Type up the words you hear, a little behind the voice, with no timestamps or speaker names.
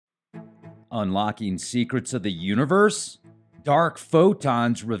Unlocking secrets of the universe? Dark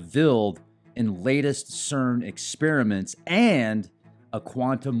photons revealed in latest CERN experiments, and a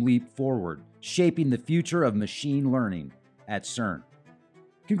quantum leap forward, shaping the future of machine learning at CERN.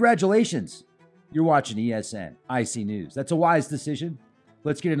 Congratulations! You're watching ESN IC News. That's a wise decision.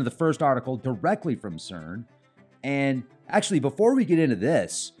 Let's get into the first article directly from CERN. And actually, before we get into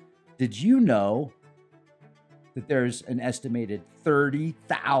this, did you know that there's an estimated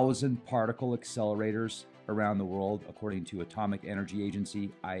 30,000 particle accelerators around the world, according to Atomic Energy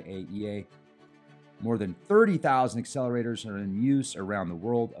Agency, IAEA? More than 30,000 accelerators are in use around the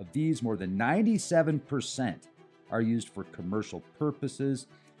world. Of these, more than 97% are used for commercial purposes,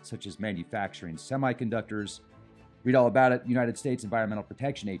 such as manufacturing semiconductors. Read all about it, United States Environmental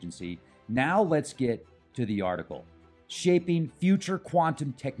Protection Agency. Now let's get to the article. Shaping Future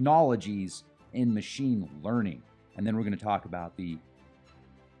Quantum Technologies in Machine Learning. And then we're going to talk about the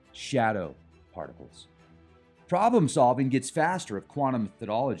shadow particles. Problem solving gets faster if quantum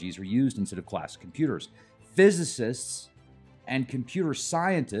methodologies are used instead of classic computers. Physicists and computer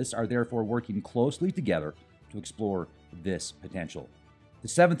scientists are therefore working closely together to explore this potential. The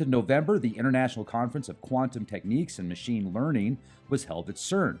 7th of November, the International Conference of Quantum Techniques and Machine Learning was held at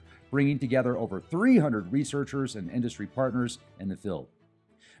CERN, bringing together over 300 researchers and industry partners in the field.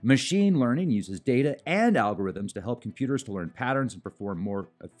 Machine learning uses data and algorithms to help computers to learn patterns and perform more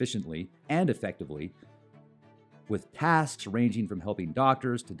efficiently and effectively, with tasks ranging from helping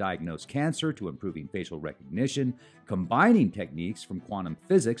doctors to diagnose cancer to improving facial recognition. Combining techniques from quantum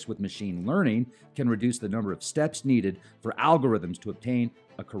physics with machine learning can reduce the number of steps needed for algorithms to obtain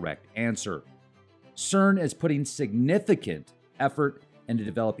a correct answer. CERN is putting significant effort into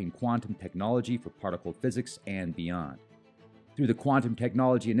developing quantum technology for particle physics and beyond. Through the Quantum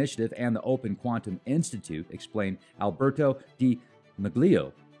Technology Initiative and the Open Quantum Institute, explained Alberto Di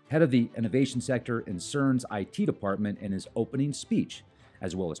Maglio, head of the innovation sector in CERN's IT department, in his opening speech,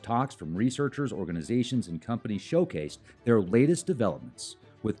 as well as talks from researchers, organizations, and companies showcased their latest developments,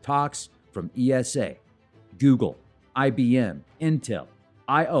 with talks from ESA, Google, IBM, Intel,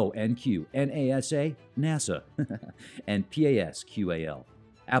 IONQ, NASA, NASA, and PASQAL.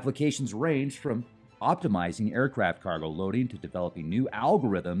 Applications range from optimizing aircraft cargo loading to developing new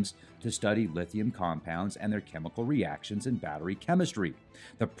algorithms to study lithium compounds and their chemical reactions in battery chemistry.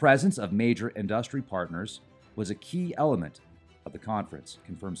 The presence of major industry partners was a key element of the conference,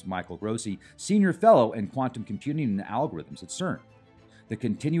 confirms Michael Grossi, Senior Fellow in Quantum Computing and Algorithms at CERN. The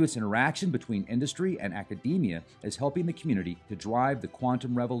continuous interaction between industry and academia is helping the community to drive the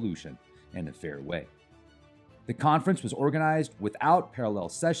quantum revolution in a fair way. The conference was organized without parallel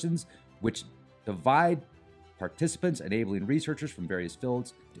sessions, which divide participants, enabling researchers from various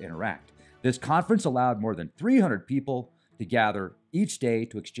fields to interact. This conference allowed more than 300 people to gather each day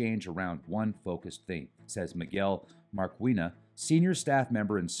to exchange around one focused theme, says Miguel Marquina, senior staff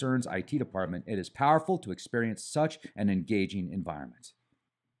member in CERN's IT department. It is powerful to experience such an engaging environment.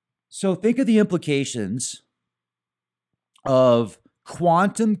 So think of the implications of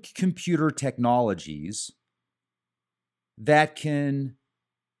quantum computer technologies that can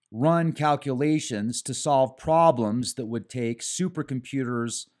run calculations to solve problems that would take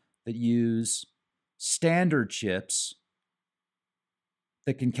supercomputers that use standard chips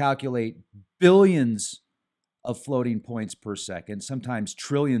that can calculate billions of floating points per second, sometimes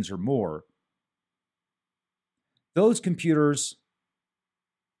trillions or more. Those computers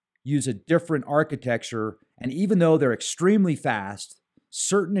use a different architecture, and even though they're extremely fast,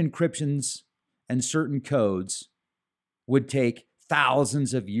 certain encryptions and certain codes would take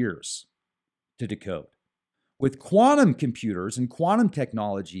thousands of years to decode. With quantum computers and quantum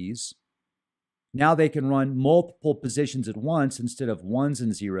technologies, now they can run multiple positions at once. Instead of ones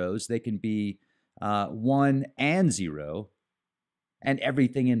and zeros, they can be 1 and 0 and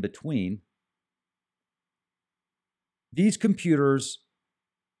everything in between. These computers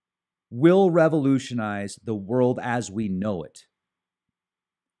will revolutionize the world as we know it.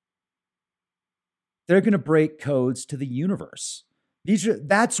 They're going to break codes to the universe.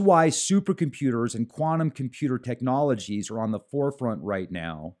 That's why supercomputers and quantum computer technologies are on the forefront right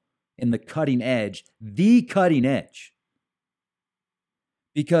now, in the cutting edge,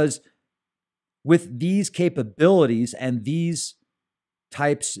 because with these capabilities and these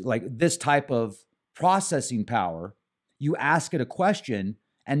types, like this type of processing power, you ask it a question,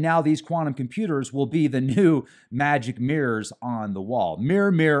 and now these quantum computers will be the new magic mirrors on the wall.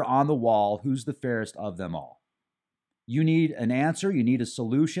 Mirror, mirror on the wall, who's the fairest of them all? You need an answer, you need a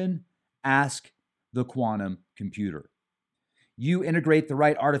solution, ask the quantum computer. You integrate the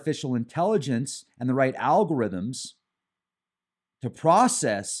right artificial intelligence and the right algorithms to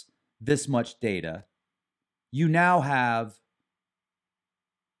process this much data, you now have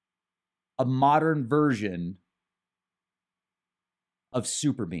a modern version of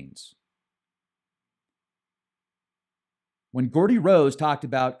superbeings. When Gordy Rose talked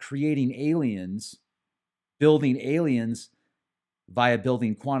about creating aliens, building aliens via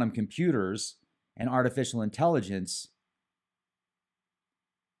building quantum computers and artificial intelligence,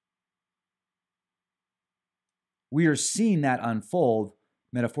 we are seeing that unfold,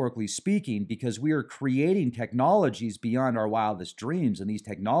 metaphorically speaking, because we are creating technologies beyond our wildest dreams, and these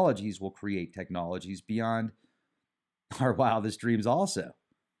technologies will create technologies beyond our wildest dreams also.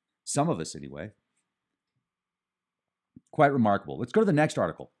 Some of us, anyway. Quite remarkable. Let's go to the next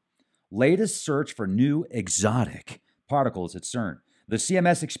article. Latest search for new exotic particles at CERN. The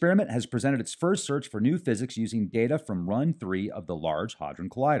CMS experiment has presented its first search for new physics using data from run 3 of the Large Hadron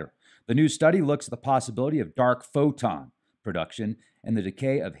Collider. The new study looks at the possibility of dark photon production and the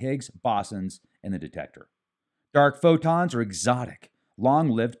decay of Higgs bosons in the detector. Dark photons are exotic,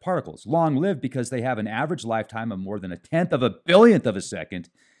 long-lived particles. Long-lived because they have an average lifetime of more than 1/10 of a billionth of a second.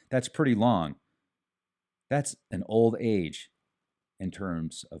 That's pretty long. That's an old age in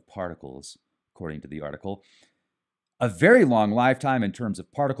terms of particles, according to the article. A very long lifetime in terms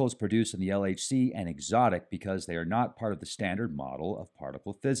of particles produced in the LHC, and exotic because they are not part of the standard model of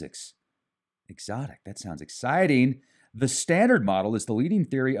particle physics. Exotic, that sounds exciting. The standard model is the leading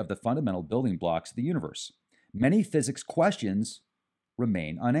theory of the fundamental building blocks of the universe. Many physics questions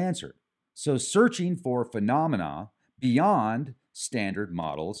remain unanswered, so searching for phenomena beyond standard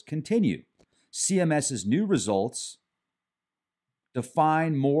models continue. CMS's new results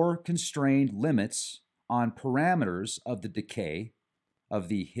define more constrained limits on parameters of the decay of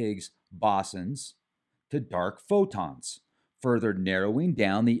the Higgs bosons to dark photons, further narrowing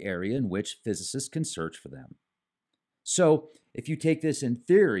down the area in which physicists can search for them. So, if you take this in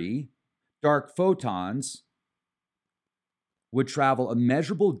theory, dark photons would travel a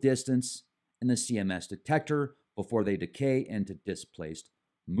measurable distance in the CMS detector before they decay into displaced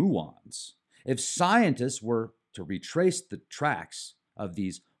muons. If scientists were to retrace the tracks of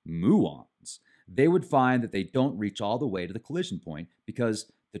these muons, they would find that they don't reach all the way to the collision point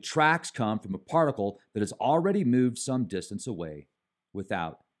because the tracks come from a particle that has already moved some distance away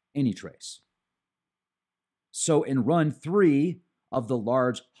without any trace. So in run 3 of the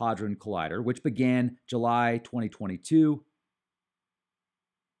Large Hadron Collider, which began July 2022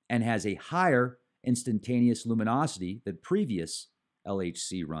 and has a higher instantaneous luminosity than previous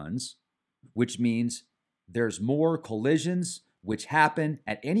LHC runs, which means there's more collisions which happen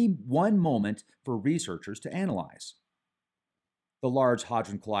at any one moment for researchers to analyze. The Large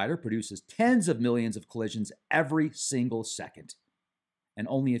Hadron Collider produces tens of millions of collisions every single second, and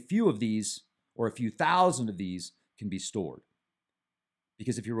only a few of these, or a few thousand of these, can be stored.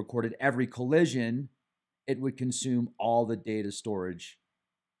 Because if you recorded every collision, it would consume all the data storage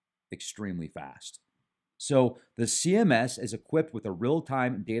extremely fast. So the CMS is equipped with a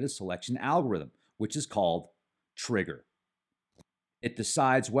real-time data selection algorithm, which is called Trigger. It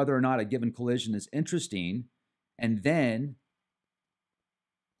decides whether or not a given collision is interesting, and then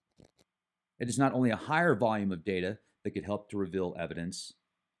it is not only a higher volume of data that could help to reveal evidence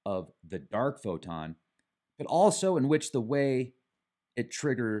of the dark photon, but also in which the way the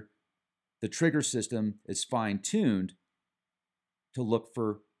trigger system is fine-tuned to look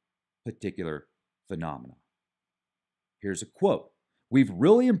for particular phenomena. Here's a quote. "We've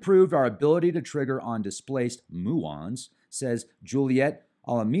really improved our ability to trigger on displaced muons," says Juliette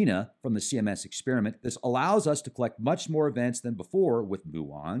Alamina from the CMS experiment. "This allows us to collect much more events than before with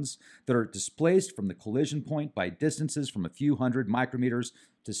muons that are displaced from the collision point by distances from a few hundred micrometers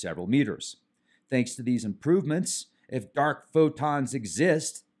to several meters. Thanks to these improvements, if dark photons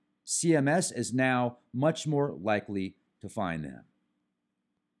exist, CMS is now much more likely to find them."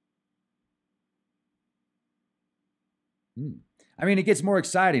 I mean, it gets more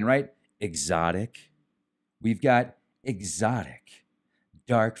exciting, right? Exotic. We've got exotic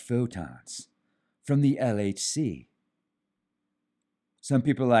dark photons from the LHC. Some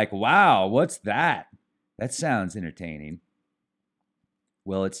people are like, wow, what's that? That sounds entertaining.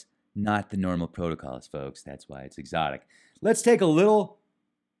 Well, it's not the normal protocols, folks. That's why it's exotic. Let's take a little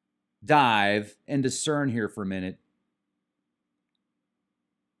dive into CERN here for a minute.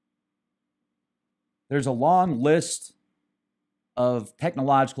 There's a long list of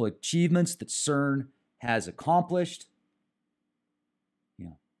technological achievements that CERN has accomplished.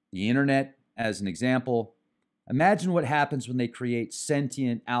 The internet, as an example. Imagine what happens when they create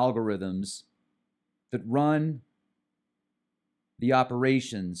sentient algorithms that run the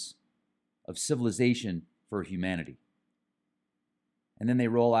operations of civilization for humanity. And then they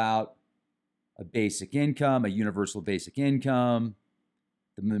roll out a basic income, a universal basic income.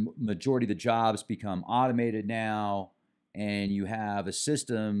 The majority of the jobs become automated now, and you have a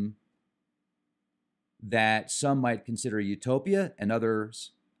system that some might consider a utopia and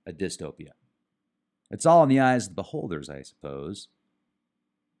others a dystopia. It's all in the eyes of the beholders, I suppose.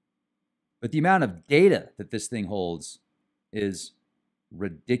 But the amount of data that this thing holds is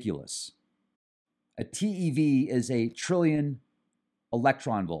ridiculous. A TeV is a trillion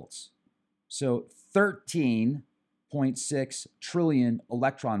electron volts. So 13.6 trillion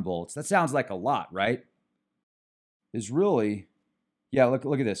electron volts. That sounds like a lot, right? Is really, yeah,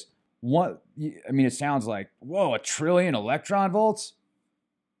 look at this. It sounds like, whoa, a trillion electron volts?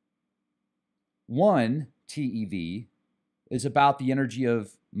 1 TeV is about the energy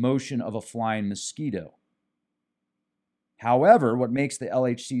of motion of a flying mosquito. However, what makes the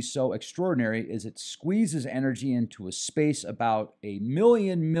LHC so extraordinary is it squeezes energy into a space about a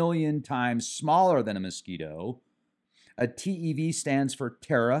million times smaller than a mosquito. A TeV stands for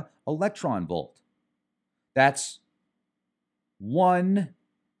tera electron volt. That's 1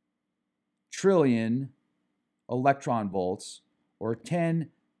 trillion electron volts, or 10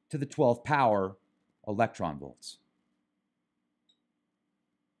 to the 12th power electron volts.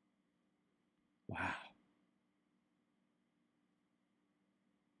 Wow.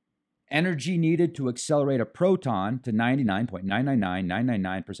 Energy needed to accelerate a proton to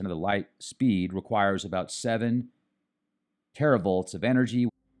 99.999999% of the light speed requires about 7 teravolts of energy.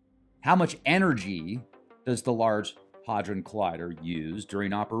 How much energy does the Large Hadron Collider use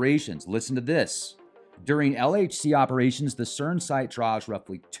during operations? Listen to this. During LHC operations, the CERN site draws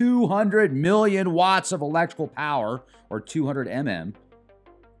roughly 200 million watts of electrical power, or 200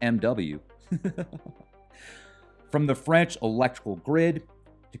 MW, from the French electrical grid.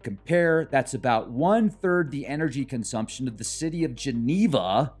 To compare, that's about 1/3 the energy consumption of the city of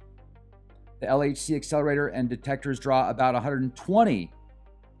Geneva. The LHC accelerator and detectors draw about 120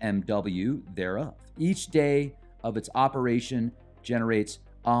 MW thereof. Each day of its operation generates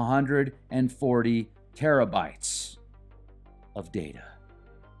 140 terabytes of data.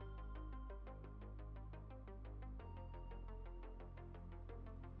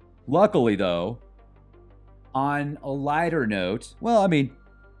 Luckily, though, on a lighter note,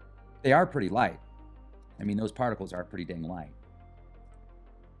 they are pretty light. Those particles are pretty dang light.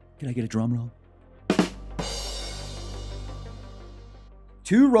 Can I get a drum roll?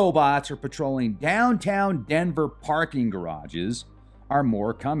 2 robots are patrolling downtown Denver parking garages. Are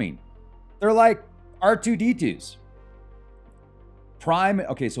more coming. They're like R2-D2s.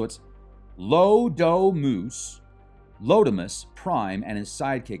 So it's Lodomus Prime and his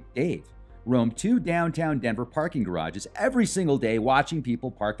sidekick Dave roam 2 downtown Denver parking garages every single day, watching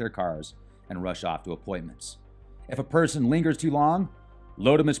people park their cars and rush off to appointments. If a person lingers too long,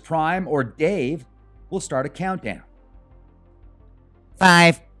 Lodomus Prime or Dave will start a countdown.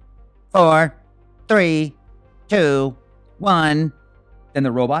 5, 4, 3, 2, 1. Then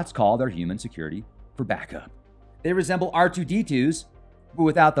the robots call their human security for backup. They resemble R2-D2s, but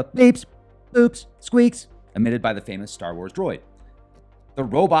without the beeps, boops, squeaks emitted by the famous Star Wars droid. The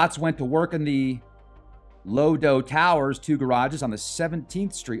robots went to work in the Lodo Towers 2 garages on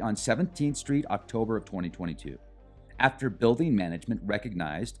 17th Street, October of 2022, after building management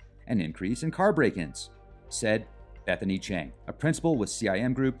recognized an increase in car break-ins, said Bethany Chang, a principal with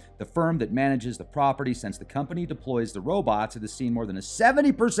CIM Group, the firm that manages the property. Since the company deploys the robots, it has seen more than a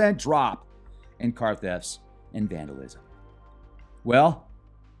 70% drop in car thefts and vandalism. Well,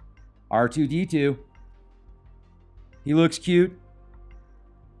 R2-D2, he looks cute,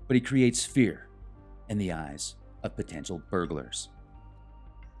 but he creates fear in the eyes of potential burglars.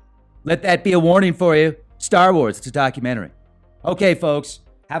 Let that be a warning for you. Star Wars, it's a documentary. Okay, folks,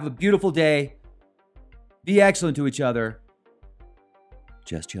 have a beautiful day. Be excellent to each other.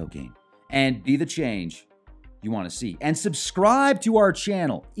 Just joking. And be the change you want to see. And subscribe to our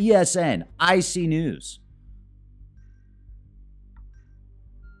channel, ESN IC News.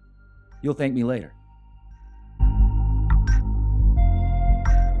 You'll thank me later.